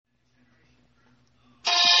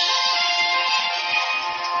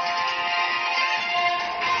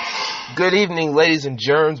Good evening, ladies and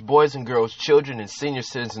germs, boys and girls, children and senior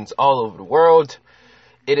citizens all over the world.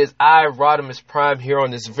 It is I, Rodimus Prime, here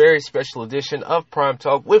on this very special edition of Prime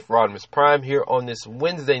Talk with Rodimus Prime here on this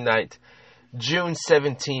Wednesday night, June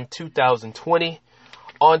 17, 2020.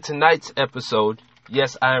 On tonight's episode,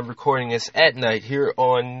 yes, I am recording this at night here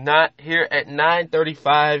at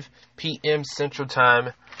 9:35 p.m. Central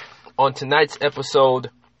Time. On tonight's episode,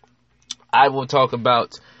 I will talk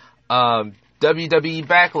about WWE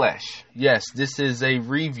Backlash. Yes, this is a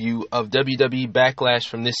review of WWE Backlash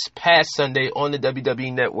from this past Sunday on the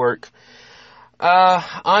WWE Network.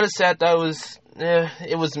 Honestly, I thought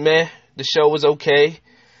it was meh. The show was okay.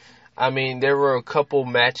 I mean, there were a couple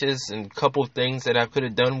matches and a couple things that I could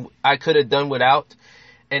have done without.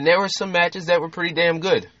 And there were some matches that were pretty damn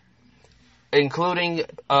good. Including,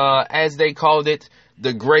 as they called it,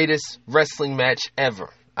 the greatest wrestling match ever.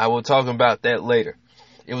 I will talk about that later.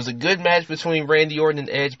 It was a good match between Randy Orton and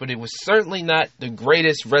Edge, but it was certainly not the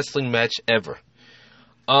greatest wrestling match ever.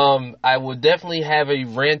 I will definitely have a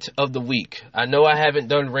rant of the week. I know I haven't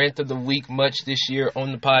done rant of the week much this year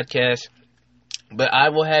on the podcast, but I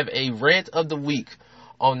will have a rant of the week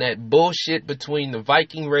on that bullshit between the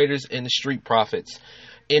Viking Raiders and the Street Profits,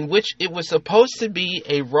 in which it was supposed to be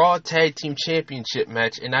a Raw Tag Team Championship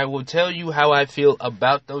match, and I will tell you how I feel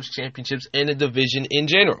about those championships and the division in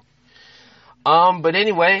general. But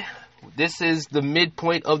anyway, this is the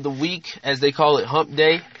midpoint of the week, as they call it, Hump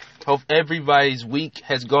Day. Hope everybody's week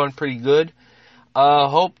has gone pretty good. I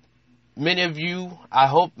hope many of you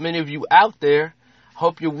out there,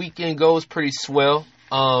 hope your weekend goes pretty swell.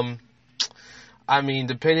 I mean,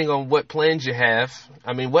 depending on what plans you have.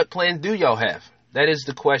 I mean, what plans do y'all have? That is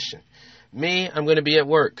the question. Me, I'm going to be at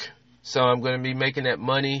work. So I'm going to be making that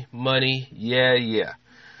money, yeah.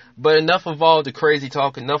 But enough of all the crazy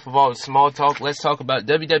talk, enough of all the small talk. Let's talk about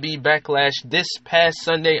WWE Backlash this past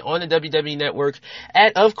Sunday on the WWE Network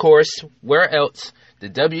at, of course, where else? The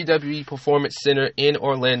WWE Performance Center in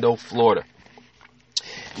Orlando, Florida.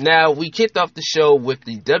 Now, we kicked off the show with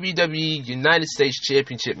the WWE United States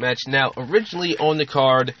Championship match. Now, originally on the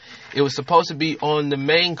card, it was supposed to be on the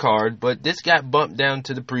main card, but this got bumped down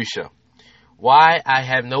to the pre-show. Why? I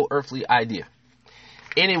have no earthly idea.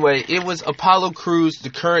 Anyway, it was Apollo Crews, the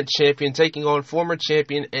current champion, taking on former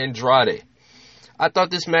champion Andrade. I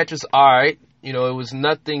thought this match was alright. You know, it was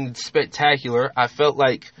nothing spectacular. I felt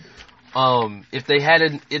like if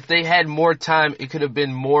they had more time, it could have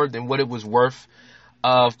been more than what it was worth.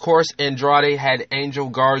 Of course, Andrade had Angel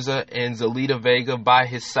Garza and Zelina Vega by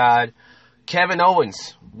his side. Kevin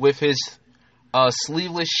Owens with his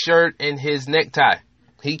sleeveless shirt and his necktie.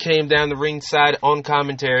 He came down the ringside on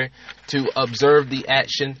commentary to observe the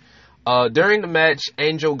action. During the match,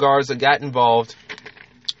 Angel Garza got involved,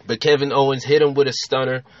 but Kevin Owens hit him with a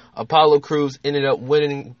stunner. Apollo Crews ended up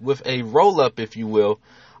winning with a roll-up, if you will.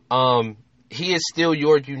 He is still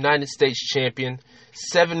your United States champion.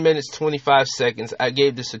 7 minutes, 25 seconds. I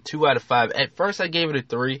gave this a 2 out of 5. At first, I gave it a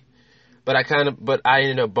 3, but I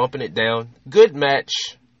ended up bumping it down. Good match.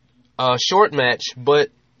 Short match, but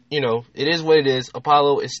you know, it is what it is.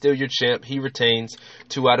 Apollo is still your champ. He retains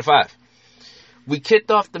 2 out of 5. We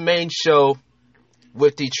kicked off the main show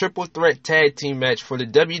with the triple threat tag team match for the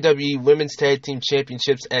WWE Women's Tag Team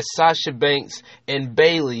Championships as Sasha Banks and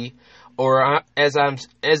Bayley, or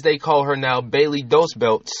as they call her now, Bayley Dos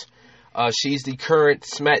Belts. She's the current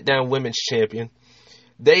SmackDown Women's Champion.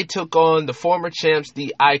 They took on the former champs,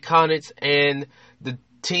 the Iconics, and the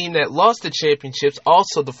team that lost the championships,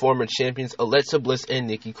 also the former champions, Alexa Bliss and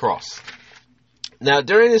Nikki Cross. Now,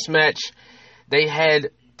 during this match, they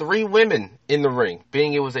had 3 women in the ring,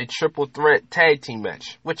 being it was a triple threat tag team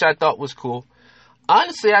match, which I thought was cool.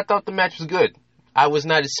 Honestly, I thought the match was good. I was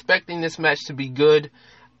not expecting this match to be good.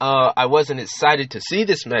 I wasn't excited to see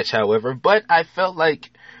this match, however, but I felt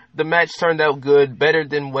like the match turned out good, better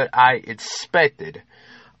than what I expected.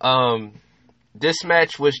 This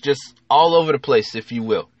match was just all over the place, if you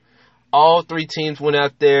will. All 3 teams went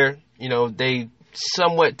out there. You know, they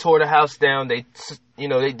somewhat tore the house down. They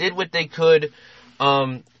did what they could.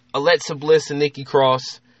 Alexa Bliss and Nikki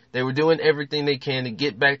Cross, they were doing everything they can to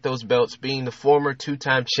get back those belts, being the former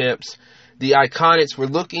 2-time champs. The Iconics were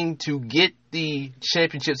looking to get the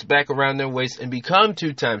championships back around their waist and become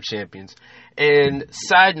 2-time champions. And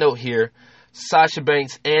side note here, Sasha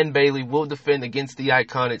Banks and Bayley will defend against the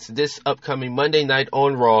Iconics this upcoming Monday night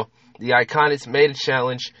on Raw. The Iconics made a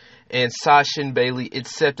challenge, and Sasha and Bayley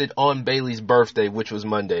accepted on Bayley's birthday, which was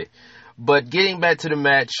Monday. But getting back to the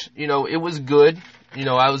match, you know, it was good. You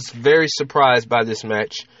know, I was very surprised by this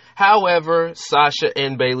match. However, Sasha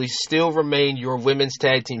and Bayley still remain your women's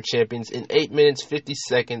tag team champions in 8 minutes, 50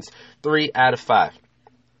 seconds, 3 out of 5.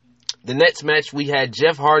 The next match, we had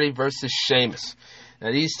Jeff Hardy versus Sheamus.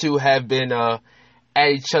 Now, these two have been at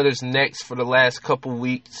each other's necks for the last couple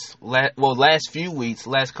weeks. Last few weeks,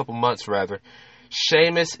 last couple months, rather.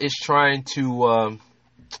 Sheamus is trying to...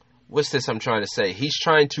 I'm trying to say? He's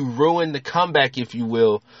trying to ruin the comeback, if you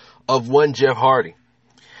will, of one Jeff Hardy.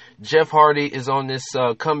 Jeff Hardy is on this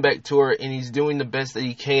comeback tour, and he's doing the best that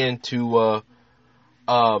he can to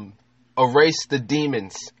erase the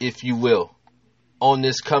demons, if you will, on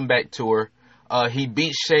this comeback tour. He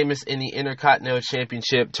beat Sheamus in the Intercontinental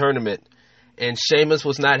Championship tournament, and Sheamus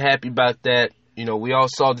was not happy about that. You know, we all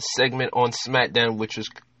saw the segment on SmackDown, which was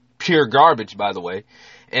pure garbage, by the way,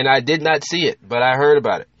 and I did not see it, but I heard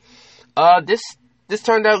about it. This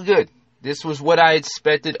turned out good. This was what I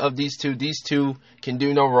expected of these two. These two can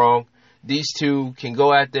do no wrong. These two can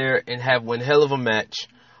go out there and have one hell of a match.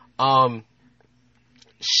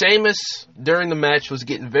 Sheamus, during the match, was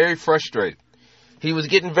getting very frustrated. He was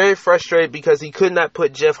getting very frustrated because he could not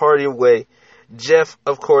put Jeff Hardy away. Jeff,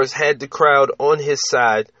 of course, had the crowd on his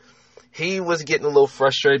side. He was getting a little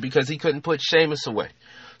frustrated because he couldn't put Sheamus away.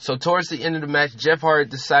 So towards the end of the match, Jeff Hardy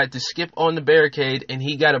decided to skip on the barricade, and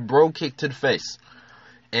he got a bro kick to the face.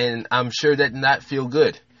 And I'm sure that did not feel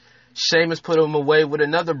good. Sheamus put him away with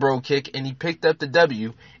another bro kick, and he picked up the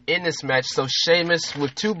W in this match. So Sheamus,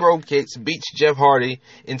 with 2 bro kicks, beats Jeff Hardy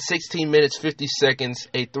in 16 minutes, 50 seconds,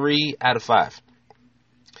 a 3 out of 5.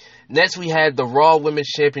 Next, we had the Raw Women's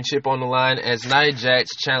Championship on the line as Nia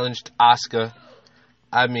Jax challenged Asuka.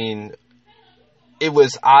 I mean, it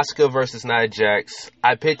was Asuka versus Nia Jax.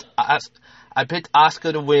 I picked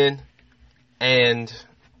Asuka to win, and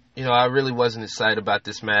you know, I really wasn't excited about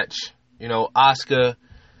this match. You know, Asuka,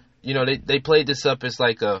 you know, they played this up as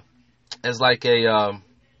like a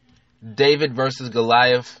David versus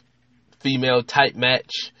Goliath female type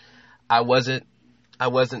match. I wasn't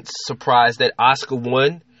surprised that Asuka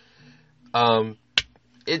won.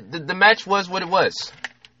 The match was what it was.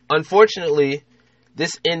 Unfortunately,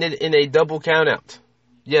 this ended in a double countout.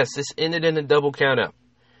 Yes, this ended in a double countout.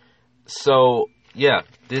 So yeah,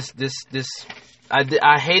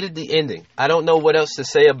 I hated the ending. I don't know what else to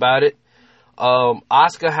say about it.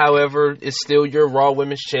 Asuka, however, is still your Raw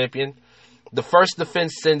Women's Champion. The first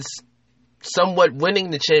defense since somewhat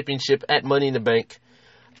winning the championship at Money in the Bank.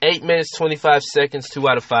 8 minutes, 25 seconds, 2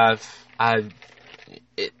 out of 5.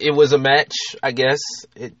 It was a match, I guess.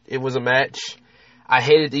 It was a match. I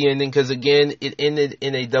hated the ending because, again, it ended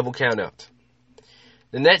in a double countout.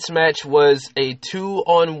 The next match was a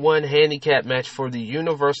 2-on-1 handicap match for the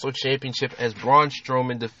Universal Championship as Braun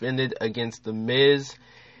Strowman defended against The Miz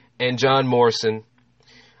and John Morrison.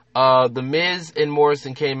 The Miz and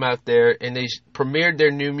Morrison came out there and they premiered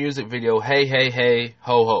their new music video, Hey, Hey, Hey,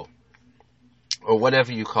 Ho, Ho, or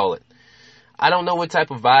whatever you call it. I don't know what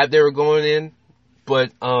type of vibe they were going in,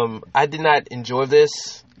 but I did not enjoy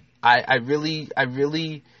this. I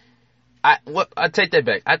take that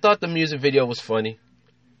back. I thought the music video was funny,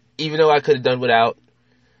 even though I could have done without.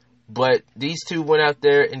 But these two went out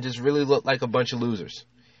there and just really looked like a bunch of losers.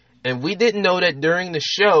 And we didn't know that during the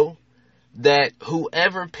show that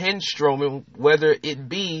whoever pinned Strowman, whether it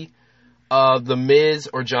be The Miz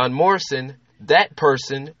or John Morrison, that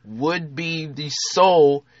person would be the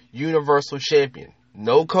sole Universal Champion.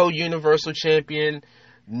 No co-Universal Champion,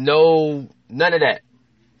 none of that.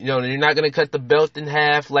 You know, you're not going to cut the belt in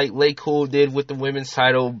half like Lay Cool did with the women's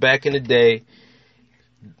title back in the day.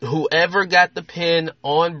 Whoever got the pin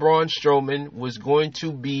on Braun Strowman was going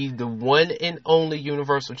to be the one and only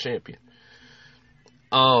Universal Champion.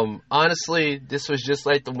 Honestly, this was just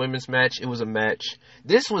like the women's match. It was a match.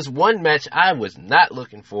 This was one match I was not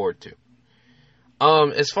looking forward to.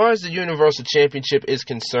 As far as the Universal Championship is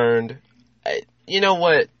concerned, you know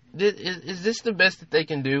what? Is this the best that they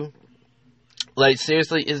can do? Like,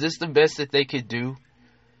 seriously, is this the best that they could do?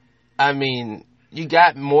 I mean, you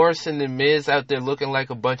got Morrison and Miz out there looking like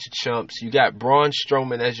a bunch of chumps. You got Braun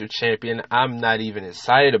Strowman as your champion. I'm not even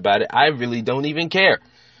excited about it. I really don't even care.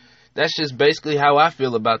 That's just basically how I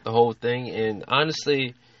feel about the whole thing. And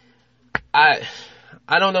honestly, I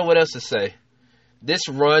don't know what else to say. This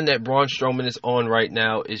run that Braun Strowman is on right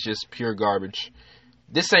now is just pure garbage.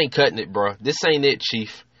 This ain't cutting it, bro. This ain't it,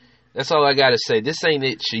 Chief. That's all I gotta say. This ain't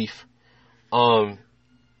it, Chief.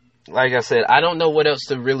 Like I said, I don't know what else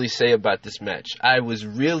to really say about this match. I was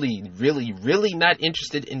really, really, really not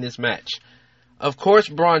interested in this match. Of course,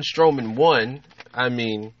 Braun Strowman won. I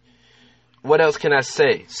mean, what else can I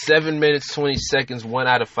say? 7 minutes, 20 seconds, 1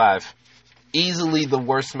 out of 5. Easily the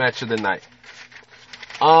worst match of the night.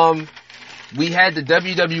 We had the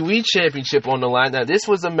WWE Championship on the line. Now, this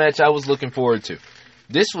was a match I was looking forward to.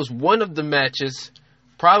 This was one of the matches,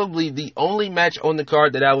 probably the only match on the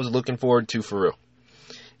card that I was looking forward to for real.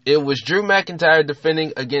 It was Drew McIntyre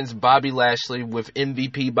defending against Bobby Lashley with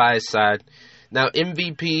MVP by his side. Now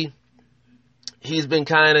MVP, he's been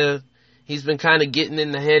kind of getting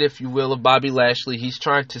in the head, if you will, of Bobby Lashley. He's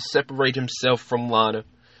trying to separate himself from Lana.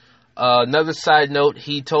 Another side note,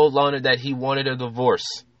 he told Lana that he wanted a divorce.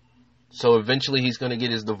 So eventually he's going to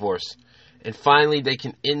get his divorce. And finally they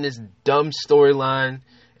can end this dumb storyline.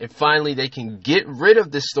 And finally they can get rid of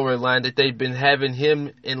this storyline that they've been having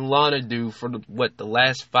him and Lana do for the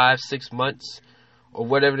last 5-6 months? Or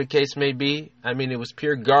whatever the case may be. I mean, it was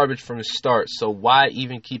pure garbage from the start. So why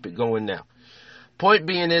even keep it going now? Point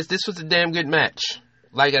being is, this was a damn good match.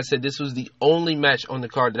 Like I said, this was the only match on the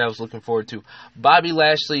card that I was looking forward to. Bobby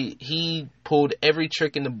Lashley, he pulled every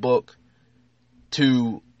trick in the book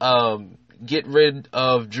to get rid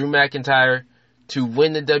of Drew McIntyre, to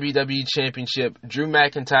win the WWE Championship. Drew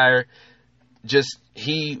McIntyre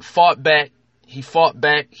he fought back.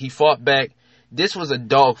 This was a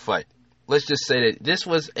dogfight. Let's just say that this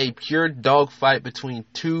was a pure dogfight between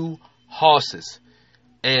two horses.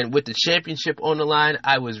 And with the championship on the line,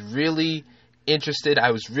 I was really interested.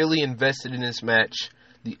 I was really invested in this match.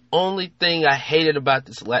 The only thing I hated about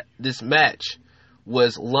this match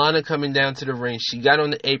was Lana coming down to the ring. She got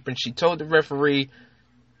on the apron. She told the referee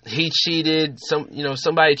he cheated.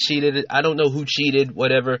 Somebody cheated. I don't know who cheated,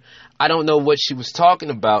 whatever. I don't know what she was talking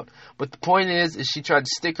about. But the point is she tried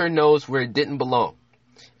to stick her nose where it didn't belong.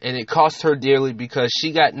 And it cost her dearly because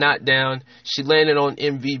she got knocked down. She landed on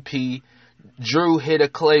MVP. Drew hit a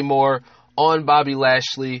Claymore on Bobby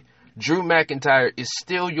Lashley. Drew McIntyre is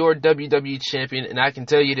still your WWE champion, and I can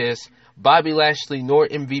tell you this, Bobby Lashley nor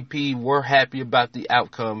MVP were happy about the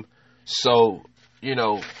outcome. So,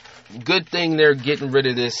 good thing they're getting rid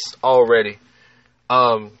of this already.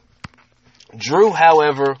 Drew,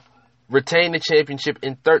 however, retained the championship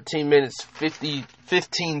in 13 minutes,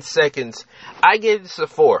 15 seconds. I gave this a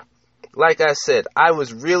 4. Like I said, I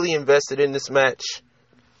was really invested in this match.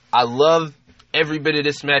 I love every bit of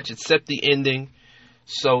this match except the ending.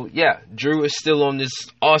 So, yeah, Drew is still on this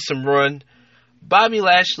awesome run. Bobby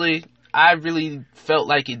Lashley, I really felt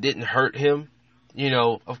like it didn't hurt him.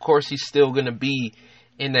 Of course, he's still going to be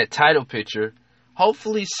in that title picture.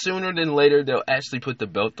 Hopefully, sooner than later, they'll actually put the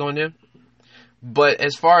belt on him. But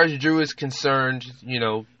as far as Drew is concerned,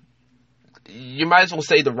 you might as well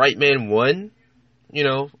say the right man won.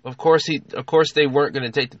 Of course they weren't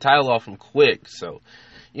going to take the title off him quick. So,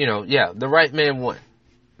 the right man won.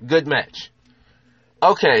 Good match.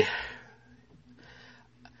 Okay.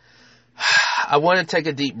 I want to take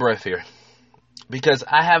a deep breath here because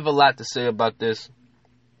I have a lot to say about this.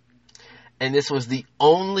 And this was the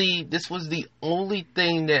only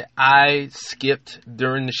thing that I skipped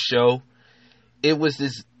during the show. It was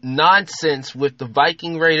this nonsense with the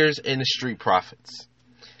Viking Raiders and the Street Profits.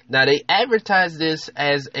 Now, they advertised this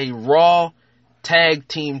as a Raw Tag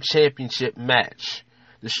Team Championship match.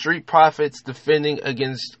 The Street Profits defending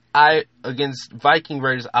against Viking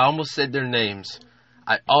Raiders. I almost said their names.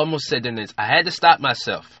 I had to stop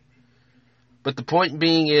myself. But the point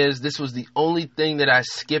being is, this was the only thing that I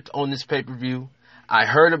skipped on this pay-per-view. I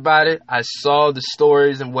heard about it. I saw the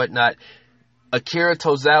stories and whatnot. Akira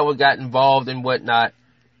Tozawa got involved and whatnot.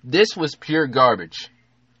 This was pure garbage.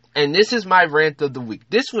 And this is my rant of the week.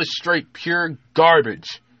 This was straight pure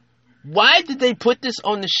garbage. Why did they put this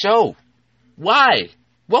on the show? Why?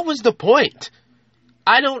 What was the point?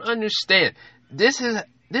 I don't understand. This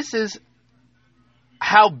is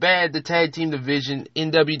how bad the tag team division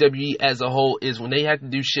in WWE as a whole is when they have to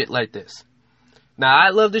do shit like this. Now,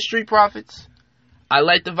 I love the Street Profits. I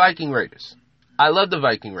like the Viking Raiders. I love the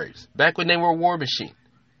Viking Raiders, back when they were War Machine.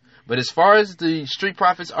 But as far as the Street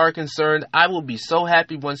Profits are concerned, I will be so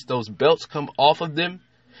happy once those belts come off of them.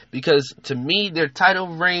 Because to me, their title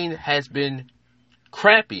reign has been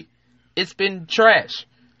crappy. It's been trash.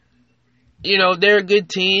 They're a good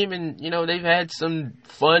team and, they've had some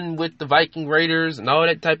fun with the Viking Raiders and all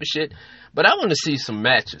that type of shit. But I want to see some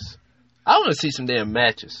matches. I want to see some damn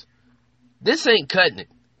matches. This ain't cutting it.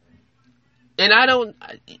 And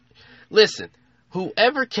listen,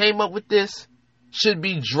 whoever came up with this should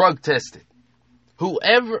be drug tested.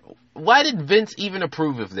 Why did Vince even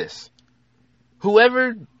approve of this?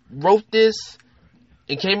 Whoever wrote this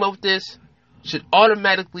and came up with this should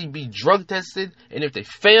automatically be drug tested, and if they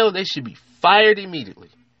fail, they should be fired immediately.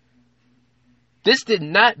 This did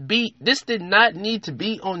not need to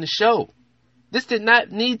be on the show. This did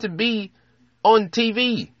not need to be on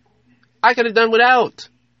TV. I could have done without.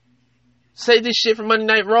 Say this shit from Monday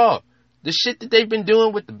Night Raw. The shit that they've been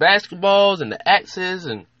doing with the basketballs and the axes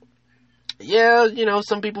and Yeah,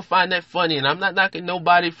 some people find that funny, and I'm not knocking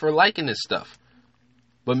nobody for liking this stuff.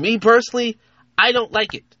 But me personally, I don't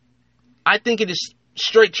like it. I think it is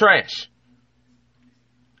straight trash.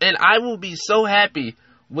 And I will be so happy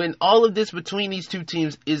when all of this between these two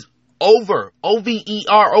teams is over.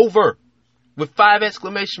 O-V-E-R, over. With 5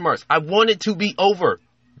 exclamation marks. I want it to be over.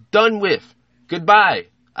 Done with. Goodbye.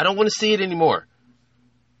 I don't want to see it anymore.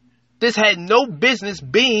 This had no business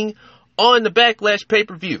being on the Backlash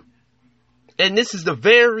pay-per-view. And this is the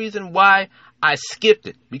very reason why I skipped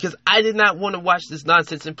it. Because I did not want to watch this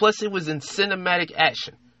nonsense. And plus it was in cinematic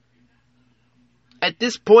action. At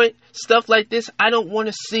this point, stuff like this, I don't want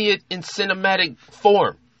to see it in cinematic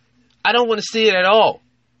form. I don't want to see it at all.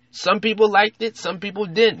 Some people liked it, some people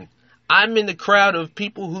didn't. I'm in the crowd of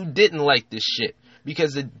people who didn't like this shit.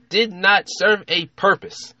 Because it did not serve a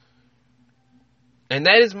purpose. And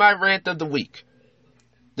that is my rant of the week.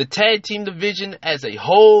 The tag team division as a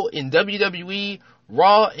whole in WWE,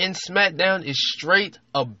 Raw and SmackDown is straight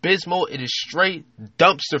abysmal. It is straight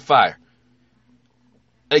dumpster fire.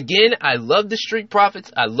 Again, I love the Street Profits.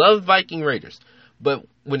 I love Viking Raiders. But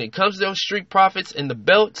when it comes to those Street Profits and the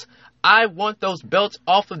belts, I want those belts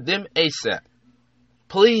off of them ASAP.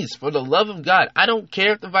 Please, for the love of God. I don't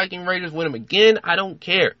care if the Viking Raiders win them again. I don't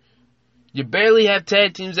care. You barely have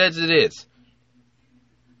tag teams as it is.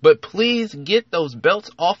 But please get those belts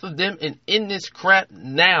off of them and end this crap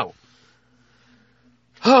now.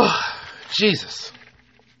 Oh, Jesus.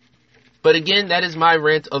 But again, that is my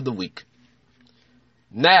rant of the week.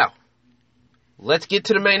 Now, let's get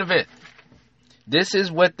to the main event. This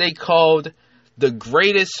is what they called the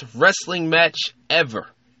greatest wrestling match ever.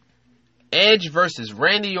 Edge versus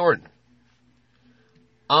Randy Orton.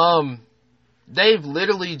 They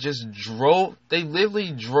literally drove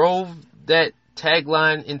that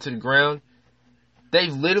tagline into the ground.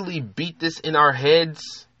 They've literally beat this in our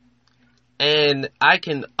heads. And I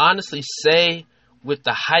can honestly say, with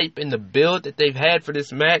the hype and the build that they've had for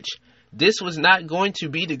this match, this was not going to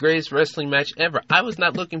be the greatest wrestling match ever. I was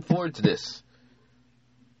not looking forward to this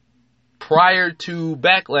prior to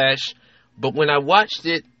Backlash, but when I watched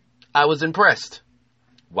it, I was impressed.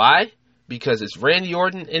 Why? Because it's Randy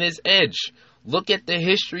Orton and it's Edge. Look at the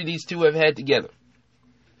history these two have had together.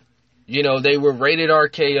 They were rated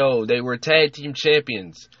RKO. They were tag team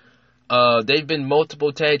champions. They've been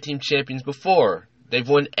multiple tag team champions before. They've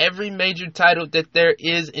won every major title that there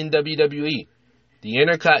is in WWE. The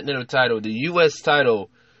Intercontinental title, the U.S. title,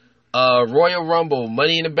 Royal Rumble,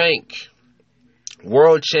 Money in the Bank,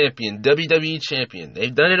 World Champion, WWE Champion.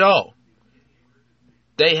 They've done it all.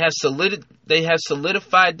 They have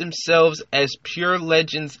solidified themselves as pure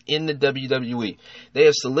legends in the WWE. They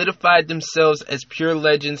have solidified themselves as pure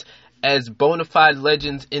legends, as bona fide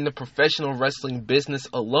legends in the professional wrestling business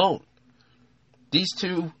alone. These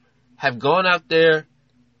two have gone out there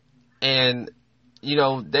and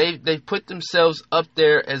they put themselves up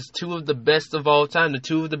there as two of the best of all time, the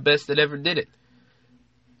two of the best that ever did it.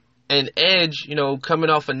 And Edge,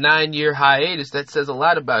 coming off a 9-year hiatus, that says a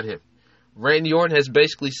lot about him. Randy Orton has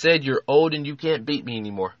basically said, you're old and you can't beat me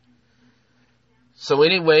anymore. So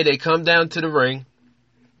anyway, they come down to the ring.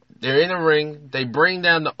 They're in the ring. They bring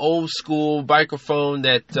down the old school microphone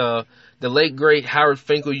that the late great Howard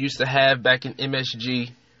Finkel used to have back in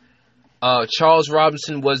MSG. Charles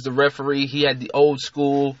Robinson was the referee. He had the old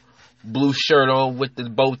school blue shirt on with the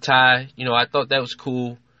bow tie. I thought that was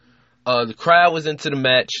cool. The crowd was into the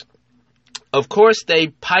match. Of course, they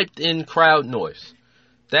piped in crowd noise.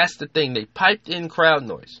 That's the thing. They piped in crowd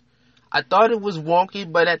noise. I thought it was wonky,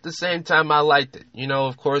 but at the same time, I liked it.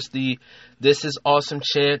 Of course, the "This is awesome"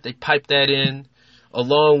 chant, they piped that in,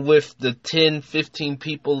 along with the 10, 15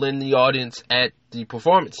 people in the audience at the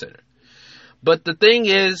Performance Center. But the thing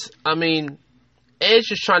is, Edge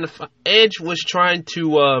was trying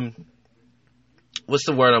to, what's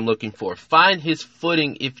the word I'm looking for? Find his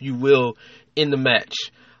footing, if you will, in the match.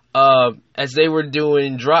 As they were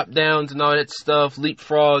doing drop downs and all that stuff,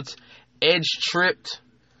 leapfrogs, Edge tripped.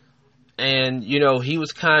 And, he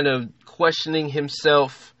was kind of questioning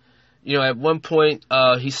himself. At one point,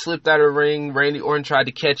 he slipped out of the ring. Randy Orton tried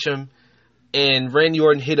to catch him. And Randy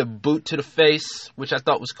Orton hit a boot to the face, which I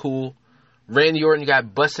thought was cool. Randy Orton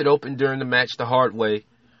got busted open during the match the hard way.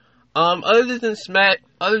 Other than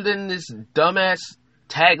this dumbass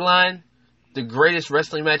tagline, the greatest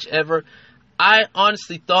wrestling match ever, I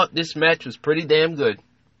honestly thought this match was pretty damn good.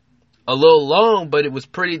 A little long, but it was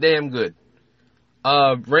pretty damn good.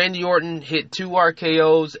 Randy Orton hit 2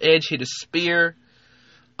 RKOs. Edge hit a spear.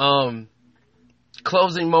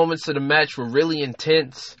 Closing moments of the match were really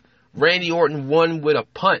intense. Randy Orton won with a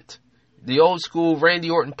punt. The old school Randy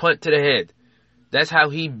Orton punt to the head. That's how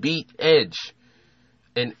he beat Edge.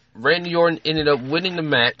 And Randy Orton ended up winning the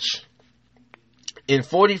match in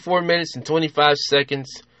 44 minutes and 25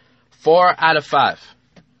 seconds, 4 out of 5.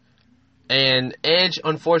 And Edge,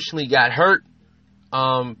 unfortunately, got hurt.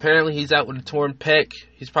 Apparently, he's out with a torn pec.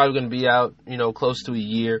 He's probably going to be out, close to a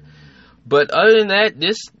year. But other than that,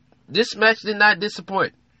 this match did not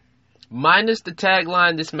disappoint. Minus the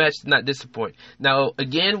tagline, this match did not disappoint. Now,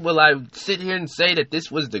 again, will I sit here and say that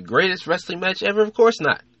this was the greatest wrestling match ever? Of course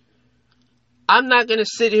not. I'm not going to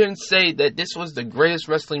sit here and say that this was the greatest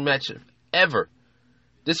wrestling match ever.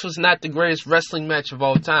 This was not the greatest wrestling match of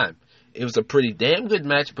all time. It was a pretty damn good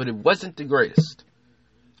match, but it wasn't the greatest.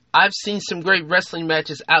 I've seen some great wrestling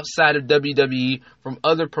matches outside of WWE from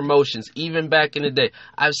other promotions, even back in the day.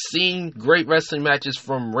 I've seen great wrestling matches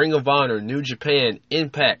from Ring of Honor, New Japan,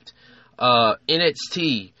 Impact,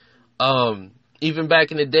 NXT, even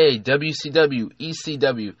back in the day, WCW,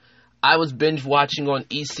 ECW. I was binge watching on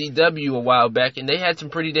ECW a while back, and they had some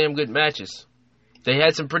pretty damn good matches. They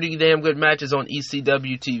had some pretty damn good matches on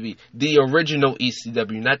ECW TV. The original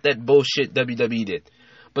ECW, not that bullshit WWE did.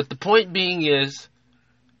 But the point being is,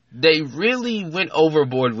 they really went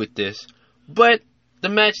overboard with this. But the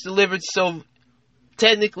match delivered, so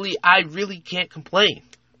technically I really can't complain.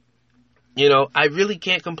 I really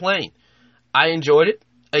can't complain. I enjoyed it.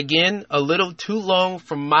 Again, a little too long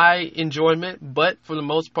for my enjoyment, but for the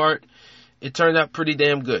most part, it turned out pretty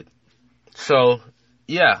damn good. So,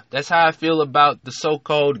 yeah, that's how I feel about the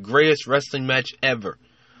so-called greatest wrestling match ever.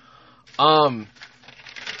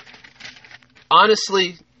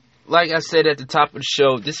 Honestly, like I said at the top of the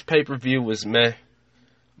show, this pay-per-view was meh.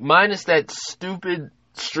 Minus that stupid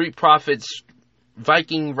Street Profits,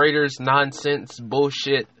 Viking Raiders nonsense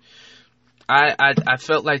bullshit. I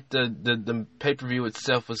felt like the pay-per-view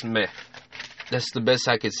itself was meh. That's the best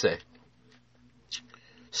I could say.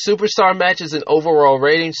 Superstar matches and overall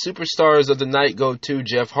rating. Superstars of the night go to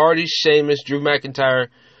Jeff Hardy, Sheamus, Drew McIntyre,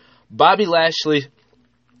 Bobby Lashley.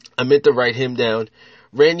 I meant to write him down.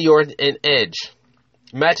 Randy Orton and Edge.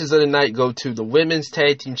 Matches of the night go to the Women's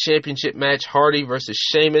Tag Team Championship match, Hardy versus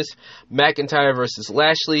Sheamus, McIntyre versus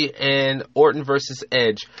Lashley, and Orton versus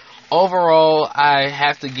Edge. Overall, I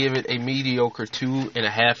have to give it a mediocre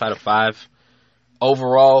 2.5 out of 5.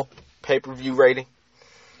 Overall, pay-per-view rating.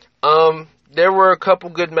 There were a couple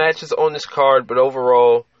good matches on this card, but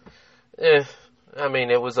overall, it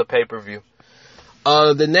was a pay-per-view.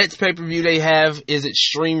 The next pay-per-view they have is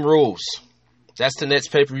Extreme Rules. That's the next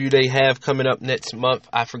pay-per-view they have coming up next month.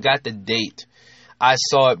 I forgot the date. I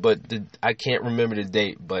saw it, but I can't remember the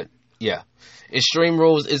date. But, yeah. Extreme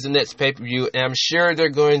Rules is the next pay-per-view, and I'm sure they're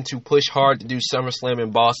going to push hard to do SummerSlam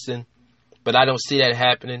in Boston, but I don't see that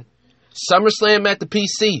happening. SummerSlam at the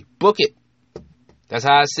PC. Book it. That's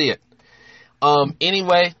how I see it.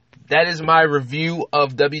 Anyway, that is my review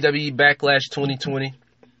of WWE Backlash 2020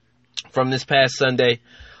 from this past Sunday.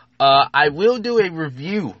 I will do a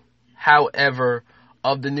review, however,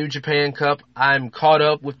 of the New Japan Cup. I'm caught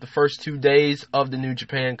up with the first 2 days of the New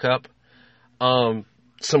Japan Cup.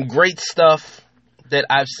 Some great stuff that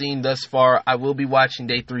I've seen thus far. I will be watching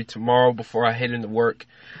day 3 tomorrow before I head into work.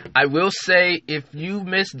 I will say, if you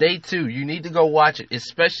missed day 2, you need to go watch it,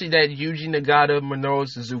 especially that Yuji Nagata Minoru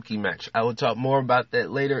Suzuki match. I will talk more about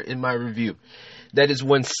that later in my review. That is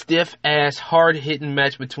one stiff-ass, hard-hitting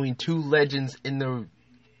match between two legends in the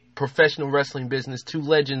professional wrestling business, two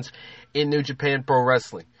legends in New Japan Pro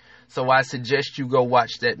Wrestling. So I suggest you go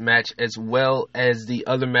watch that match as well as the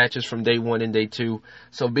other matches from day 1 and day 2.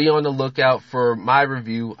 So be on the lookout for my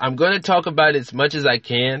review. I'm going to talk about as much as I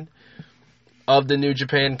can of the New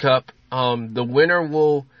Japan Cup. The winner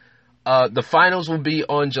will, the finals will be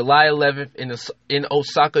on July 11th in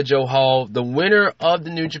Osaka-jo Hall. The winner of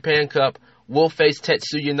the New Japan Cup will face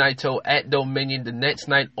Tetsuya Naito at Dominion the next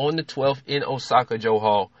night on the 12th in Osaka-jo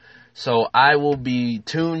Hall. So I will be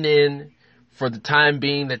tuned in for the time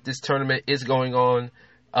being that this tournament is going on.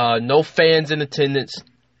 No fans in attendance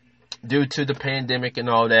due to the pandemic and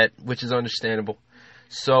all that, which is understandable.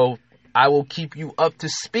 So I will keep you up to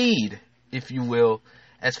speed, if you will,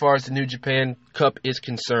 as far as the New Japan Cup is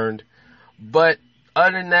concerned. But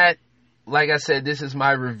other than that, like I said, this is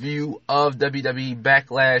my review of WWE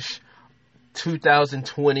Backlash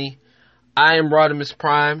 2020. I am Rodimus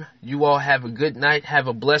Prime. You all have a good night, have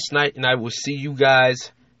a blessed night, and I will see you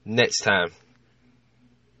guys next time.